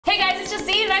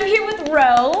iJustine and I'm here with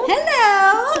Ro.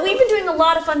 Hello! So we've been doing a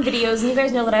lot of fun videos and you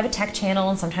guys know that I have a tech channel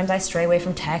and sometimes I stray away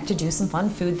from tech to do some fun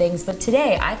food things, but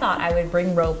today I thought I would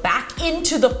bring Ro back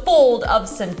into the fold of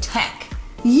some tech.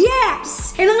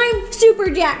 Yes! And I'm super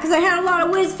jacked because I had a lot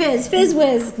of Fizz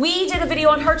Whiz. We did a video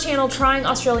on her channel trying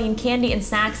Australian candy and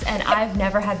snacks and I've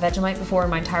never had Vegemite before in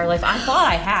my entire life. I thought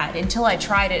I had until I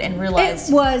tried it and realized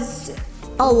it was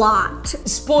a lot.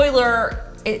 Spoiler,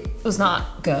 it was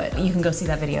not good. You can go see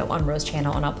that video on Ro's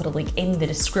channel and I'll put a link in the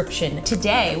description.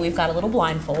 Today we've got a little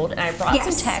blindfold and I brought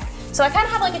some tech. So I kind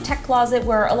of have like a tech closet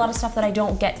where a lot of stuff that I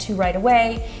don't get to right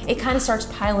away, it kind of starts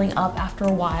piling up after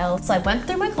a while. So I went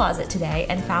through my closet today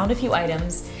and found a few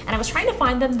items and I was trying to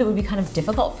find them that would be kind of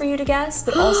difficult for you to guess,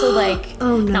 but also like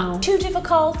not too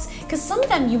difficult, because some of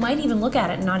them you might even look at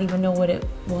it and not even know what it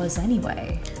was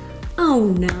anyway.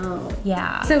 Oh no.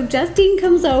 Yeah. So Justine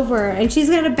comes over and she's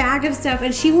got a bag of stuff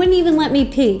and she wouldn't even let me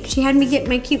peek. She had me get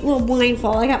my cute little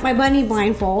blindfold. I got my bunny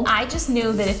blindfold. I just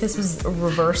knew that if this was a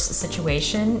reverse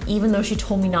situation, even though she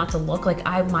told me not to look, like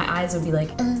my eyes would be like,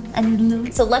 I need to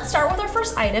look. So let's start with our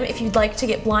first item if you'd like to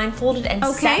get blindfolded and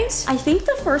set. I think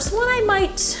the first one I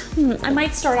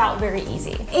might start out very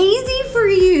easy. Easy for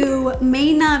you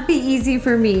may not be easy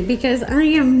for me because I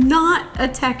am not a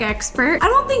tech expert. I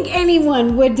don't think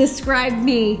anyone would describe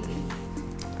me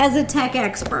as a tech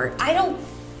expert. I don't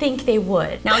think they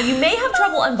would. Now you may have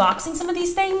trouble unboxing some of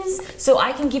these things, so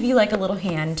I can give you like a little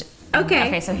hand. Okay.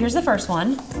 Okay, so here's the first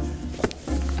one.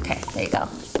 Okay, there you go.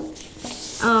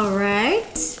 All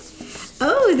right.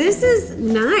 Oh, this is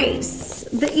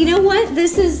nice. You know what?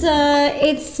 This is,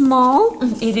 it's small.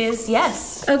 It is,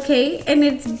 yes. Okay, and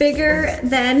it's bigger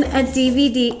than a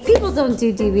DVD. People don't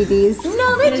do DVDs.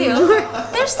 No, they do.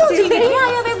 They're still DVDs.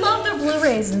 Yeah, they love their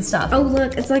Blu-rays and stuff. Oh,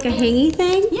 look, it's like a hangy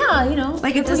thing? Yeah, you know.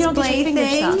 Like a display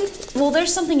thing? Stuff. Well,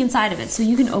 there's something inside of it, so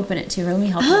you can open it too. Let me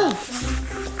help you.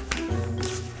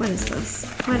 What is this?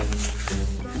 What?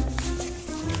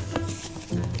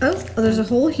 Oh, there's a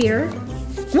hole here.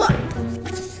 What?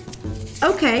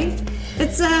 Okay,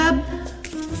 it's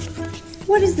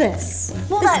what is this?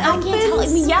 Well, this I can't tell. I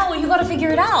mean, yeah, well, you gotta figure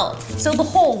it out. So the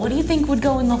hole, what do you think would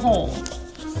go in the hole?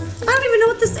 I don't even know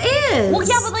what this is. Well,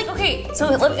 yeah, but like, okay,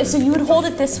 so you would hold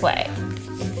it this way.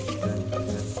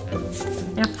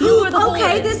 Now feel where the hole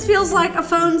is. This feels like a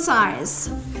phone size.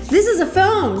 This is a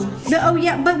phone. Oh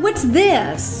yeah, but what's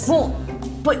this? Well,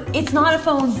 but it's not a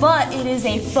phone, but it is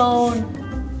a phone.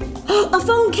 A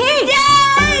phone case!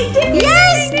 Yay! Ding,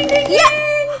 yes! Ding, ding, ding, Yeah!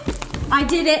 I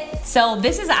did it. So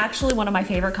this is actually one of my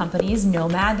favorite companies,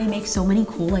 Nomad. They make so many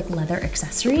cool like leather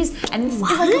accessories, and this is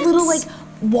like a little like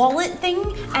wallet thing.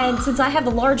 And since I have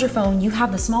the larger phone, you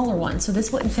have the smaller one, so this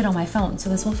wouldn't fit on my phone. So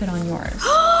this will fit on yours.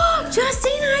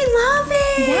 Justine, I love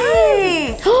it.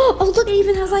 Yes. Oh, look, it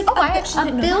even has like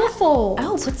a billfold.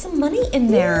 Oh, put some money in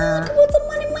there. Look, put some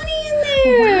money in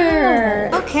there.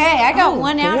 Wow. Okay, I got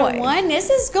one out of one. This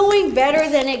is going better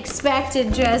than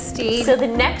expected, Justine. So the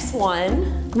next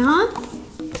one Huh?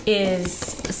 is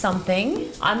something.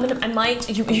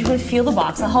 You're gonna feel the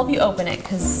box. I'll help you open it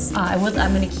because I'm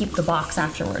gonna keep the box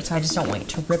afterwards, so I just don't want you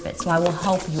to rip it. So I will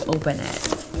help you open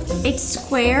it. It's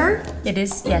square. It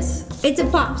is, yes. It's a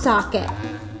pop socket.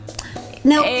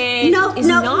 No, no,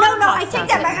 I take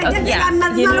that back. I'm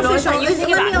not official. You take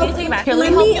it back. You take it back. Here,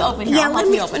 let me help you open. Here, I'll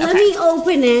help you open. Let me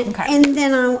open it, okay. And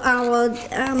then I will.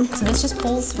 So this just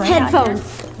pulls right headphones. out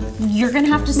here. You're gonna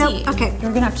have to see. Okay.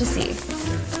 You're gonna have to see,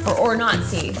 or not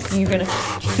see. You're gonna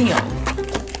feel.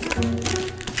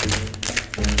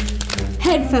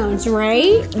 Headphones,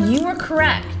 right? You were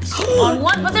correct on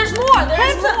one, but there's more.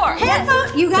 There's more.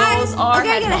 Headphones. You guys. Those are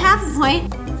okay, I get a half a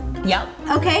point. Yep.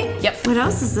 Okay. Yep. What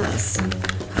else is this?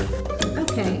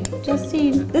 Okay,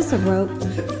 Justine, this is a rope.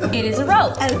 It is a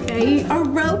rope. Okay, a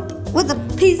rope with a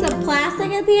piece of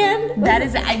plastic at the end? That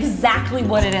is exactly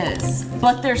what it is.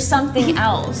 But there's something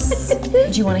else. Do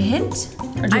you want a hint?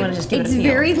 Or do you want to just give it a feel? It's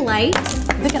very light.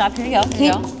 Pick it up. Here you go. Here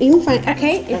you go. You can find.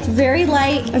 Okay, it's very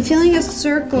light. I'm feeling a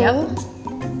circle.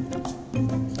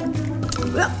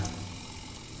 Yep.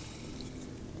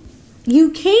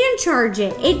 You can charge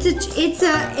it.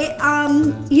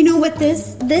 You know what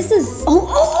this is?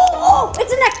 Oh,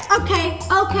 it's a neck. Okay,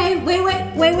 wait.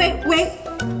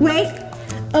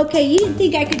 Okay, you didn't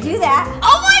think I could do that.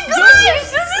 Oh my gosh,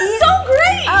 this is so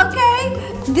great. Okay,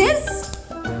 this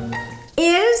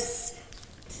is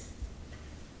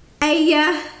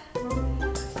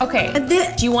a Okay.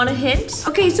 Do you want a hint?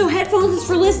 Okay, so headphones is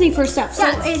for listening for stuff. So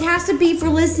Yes. it has to be for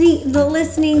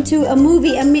listening to a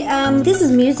movie. This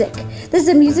is music. This is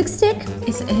a music stick.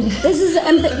 Is it? This is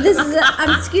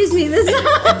excuse me. This is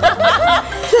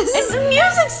It's a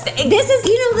music stick. This is,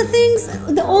 you know, the things,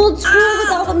 the old school with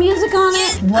all the music on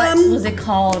it. What was it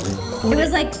called? It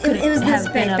was like it was this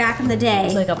big back in the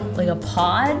day. Like a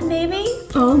pod, maybe?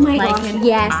 Oh my Like gosh! an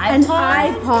Yes, iPod? an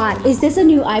iPod. Is this a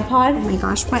new iPod? Oh my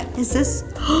gosh! What is this?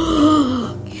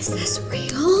 Is this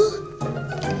real?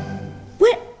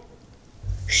 What?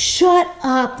 Shut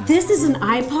up! This is an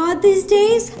iPod these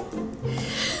days.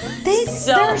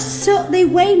 They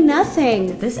weigh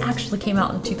nothing. This actually came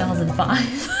out in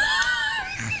 2005.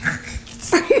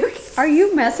 Are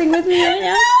you messing with me right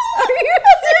now?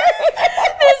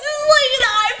 This is like an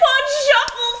iPod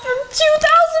shuffle from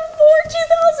 2004,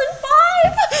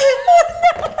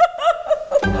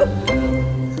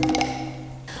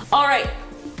 2005. All right.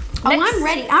 Oh, I'm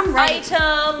ready. I'm ready.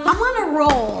 Item. I'm on a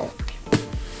roll.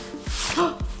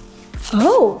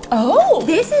 Oh,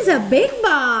 this is a big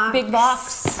box. Big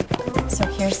box. So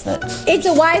here's the. It's a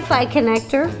Wi-Fi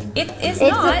connector. It is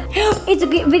not. It's a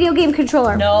video game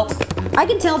controller. Nope. I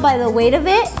can tell by the weight of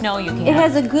it. No, you can't. It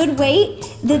has a good weight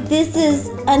that this is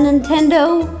a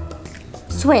Nintendo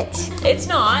Switch. It's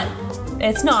not.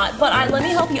 It's not. But let me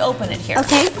help you open it here.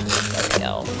 Okay. There we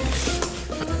go.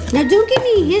 Now don't give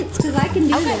me hints because I can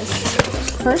do this.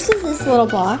 First is this little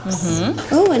box.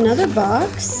 Oh, another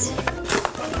box.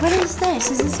 What is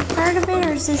this? Is this a part of it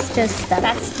or is this just stuff?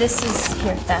 This is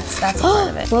here. That's part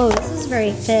of it. Whoa, this is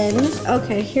very thin.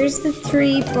 Okay, here's the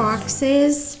 3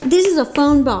 boxes. This is a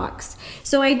phone box.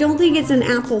 So I don't think it's an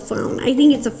Apple phone. I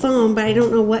think it's a phone, but I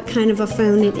don't know what kind of a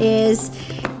phone it is.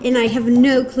 And I have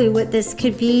no clue what this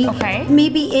could be. Okay.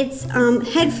 Maybe it's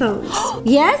headphones.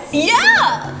 Yes?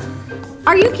 Yeah!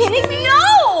 Are you kidding me?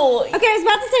 No! Okay, I was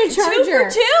about to say a charger. 2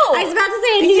 for 2. I was about to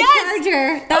say a new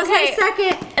charger. That was my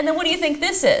second. And then what do you think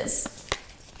this is?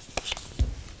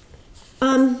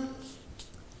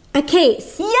 A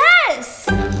case. Yes!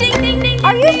 Ding, ding, ding, ding.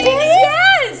 Are you ding. serious?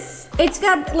 Yes! It's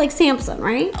got like Samsung,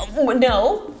 right?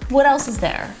 No. What else is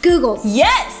there? Google's.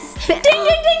 Yes! Ding, ding,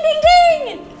 ding, ding,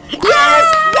 ding!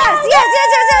 Yes!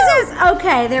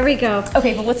 Okay, there we go.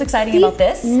 Okay, but what's exciting about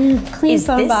this clean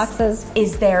phone boxes.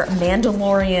 Is their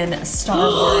Mandalorian Star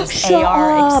Wars Shut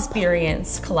AR up.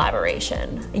 experience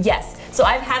collaboration. Yes. So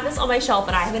I've had this on my shelf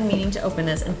and I have been meaning to open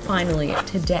this, and finally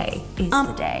today is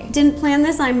the day. Didn't plan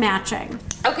this, I'm matching.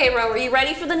 Okay, Ro, are you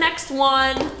ready for the next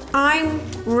one? I'm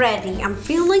ready. I'm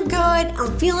feeling good.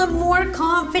 I'm feeling more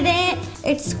confident.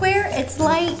 It's square, it's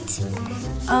light.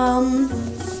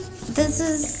 This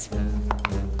is...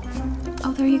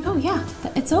 Oh, there you go. Yeah,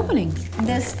 it's opening.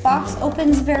 This box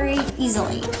opens very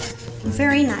easily.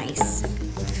 Very nice.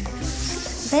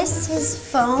 This is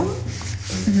foam.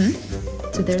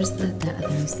 So there's the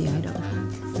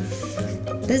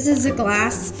item. This is a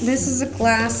glass. This is a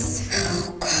glass.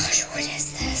 Oh gosh, what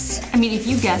is this? I mean, if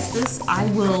you guess this, I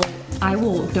will,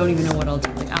 don't even know what I'll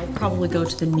do. Like, I'll probably go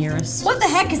to the nearest. What the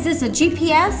heck is this, a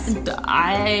GPS?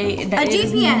 That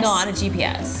is GPS. not a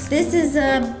GPS. This is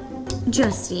a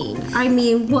iJustine. I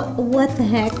mean, what the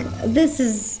heck? This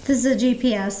is a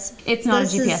GPS. It's not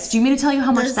This a GPS. is- Do you mean to tell you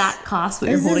how much this- that costs, what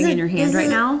you're this holding is in your hand this right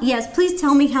is now? Yes, please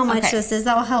tell me how much Okay. this is.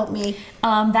 That'll help me.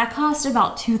 That cost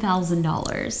about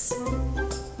 $2,000.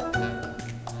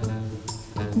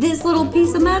 This little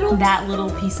piece of metal? That little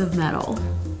piece of metal.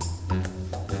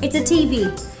 It's a TV.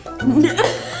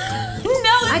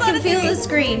 No, I can feel the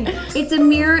screen. It's a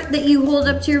mirror that you hold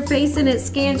up to your face and it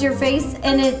scans your face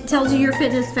and it tells you your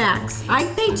fitness facts.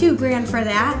 I'd pay $2,000 for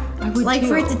that. I would like too.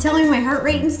 for it to tell me my heart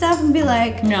rate and stuff and be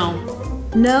like, No.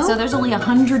 no? So there's only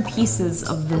 100 pieces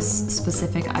of this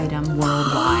specific item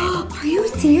worldwide. Are you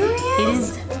serious? It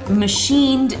is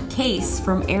machined case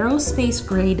from aerospace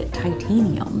grade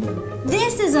titanium.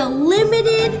 This is a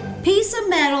limited piece of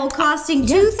metal costing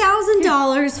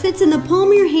 $2,000, fits in the palm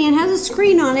of your hand, has a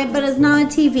screen on it, but it's not a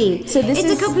TV. So this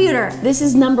it's is a computer. This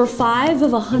is number 5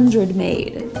 of 100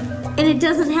 made. And it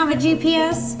doesn't have a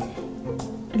GPS?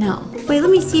 No. Wait, let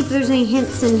me see if there's any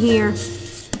hints in here.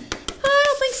 I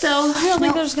don't think so. I don't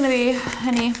think there's gonna be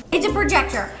any. It's a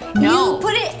projector. No.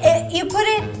 You put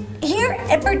it here,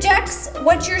 it projects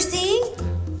what you're seeing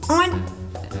on.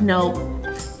 No.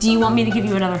 Do you want me to give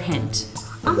you another hint?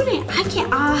 I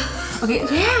can't, Okay.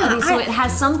 Yeah, Okay, so it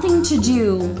has something to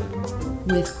do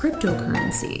with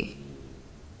cryptocurrency.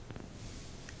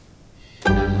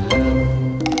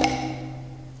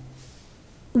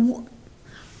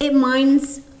 It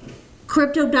mines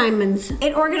crypto diamonds.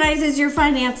 It organizes your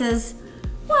finances.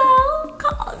 Well,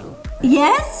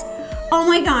 yes? Oh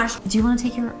my gosh. Do you want to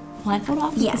take your Blindfold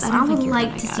off? Yes, Because I don't think would you're like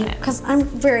gonna to get see, it. because I'm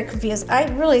very confused. I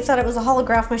really thought it was a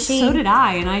holograph machine. So did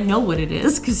I, and I know what it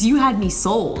is because you had me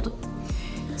sold.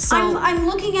 So I'm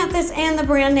looking at this and the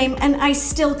brand name, and I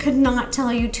still could not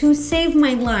tell you to save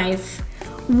my life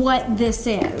what this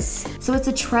is. So it's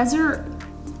a Trezor,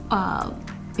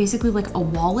 basically like a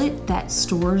wallet that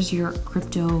stores your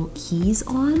crypto keys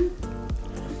on.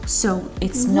 So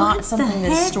it's not What the something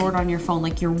that's heck? stored on your phone,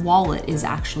 like your wallet is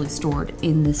actually stored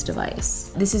in this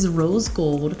device. This is rose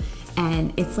gold,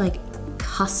 and it's like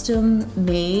custom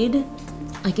made.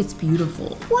 Like, it's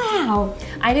beautiful. Wow.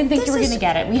 I didn't think This you were is gonna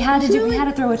get it. We had to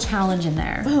really- throw a challenge in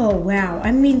there. Oh, wow.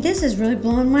 I mean, this is really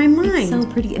blowing my mind. It's so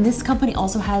pretty. And this company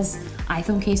also has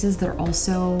iPhone cases. They're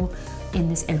also in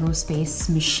this aerospace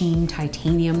machine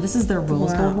titanium. This is their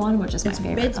rose gold one, which is my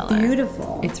favorite color. It's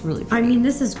beautiful. It's really pretty. I mean,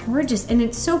 this is gorgeous, and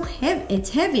it's so heavy.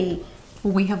 It's heavy.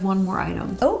 Well, we have one more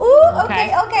item. Oh,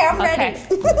 okay, I'm ready.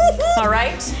 All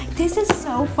right. This is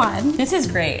so fun. This is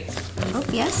great. Oh,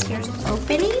 yes, here's the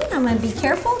opening. I'm gonna be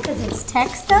careful because it's tech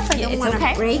stuff. I don't it's want to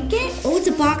okay. break it. Oh, it's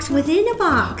a box within a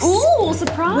box. Ooh,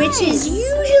 surprise. Which is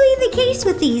usually the case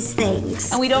with these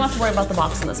things. And we don't have to worry about the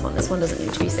box on this one. This one doesn't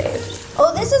need to be saved.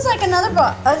 Oh, this is like another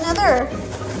box.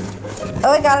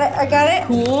 Oh, I got it.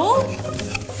 Cool.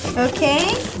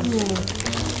 Okay.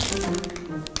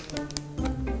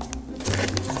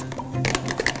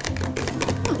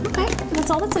 Okay, that's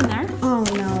all that's in there. Oh,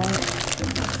 no.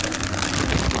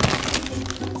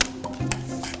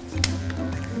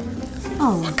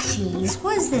 Oh, jeez.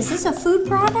 What is this? Is this a food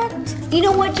product? You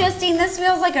know what, Justine? This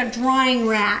feels like a drying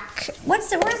rack. Where's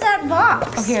that box?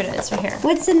 Oh, here it is, right here.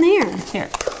 What's in there? Here.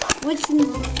 What's in...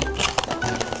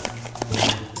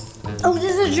 Oh,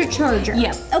 this is your charger.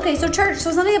 Yeah. Okay, so so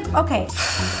something, okay.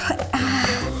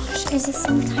 Is this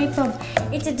some type of,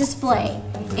 it's a display.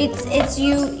 It's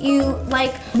you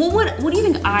like... Well, what do you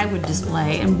think I would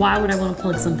display, and why would I want to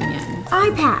plug something in?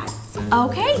 iPad.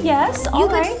 Okay, yes, all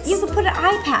right. You could put an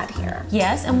iPad here.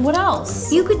 Yes, and what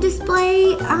else? You could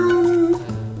display,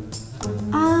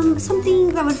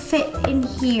 something that would fit in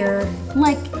here.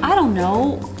 Like, I don't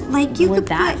know. Like you Would could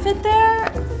that put... fit there?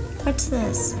 What's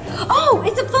this? Oh,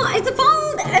 it's a phone. It's a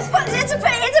phone. It's a phone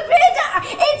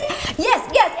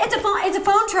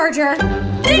charger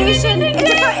station.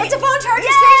 It's a phone charger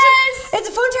station. It's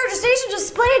a phone charger station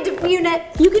display unit.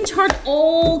 You can charge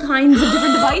all kinds of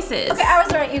different devices. Okay, I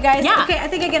was right, you guys. Yeah. Okay, I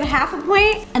think I get a half a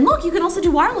point. And look, you can also do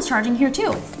wireless charging here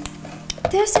too.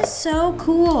 This is so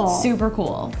cool. Super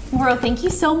cool. Bro, thank you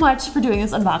so much for doing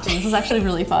this unboxing. This was actually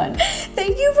really fun.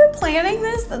 Thank you for planning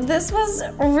this. This was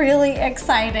really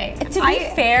exciting. To be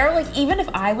fair, like even if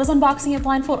I was unboxing at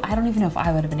Blindfold, I don't even know if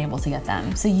I would have been able to get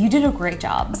them. So you did a great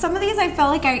job. Some of these I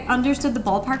felt like I understood the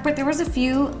ballpark, but there was a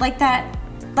few like that.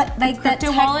 Like that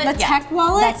crypto wallet? the Yeah, tech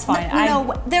wallet. that's fine.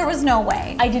 No, there was no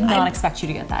way. I did not expect you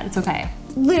to get that. It's okay.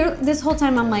 Literally, this whole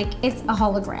time I'm like, it's a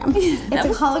hologram. It's a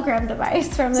hologram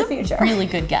device from the future. Really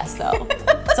good guess though.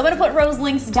 So I'm gonna put Rose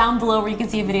links down below where you can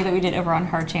see a video that we did over on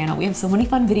her channel. We have so many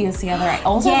fun videos together. I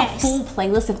also have a full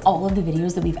playlist of all of the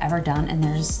videos that we've ever done, and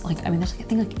there's like, I mean, there's like, I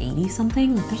think like 80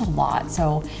 something. Like, there's a lot.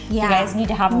 So Yeah. you guys need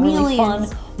to have a really fun,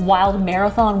 wild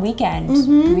marathon weekend.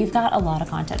 We've got a lot of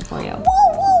content for you. Woo,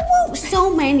 woo, woo.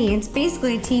 So many. It's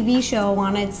basically a TV show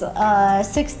on its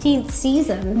 16th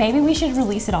season. Maybe we should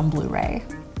release it on Blu-ray.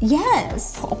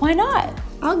 Yes. Why not?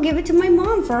 I'll give it to my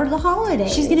mom for the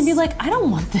holidays. She's gonna be like, I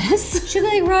don't want this. She'll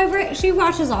be like, she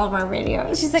watches all of our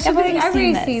videos. She's like, I've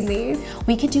already seen these.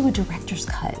 We could do a director's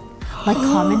cut. Like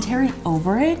commentary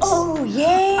over it. Oh,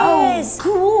 yes. Oh,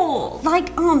 cool.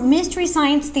 Like Mystery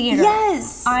Science Theater.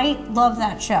 Yes. I love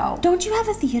that show. Don't you have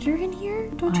a theater in here?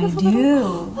 Don't you I have a do.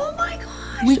 little... Oh my gosh.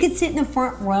 We could sit in the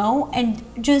front row and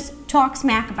just talk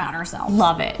smack about ourselves.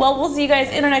 Love it. Well, we'll see you guys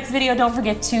in our next video. Don't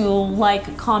forget to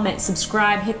like, comment,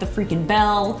 subscribe, hit the freaking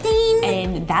bell. Ding.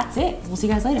 And that's it. We'll see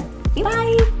you guys later.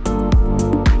 Bye.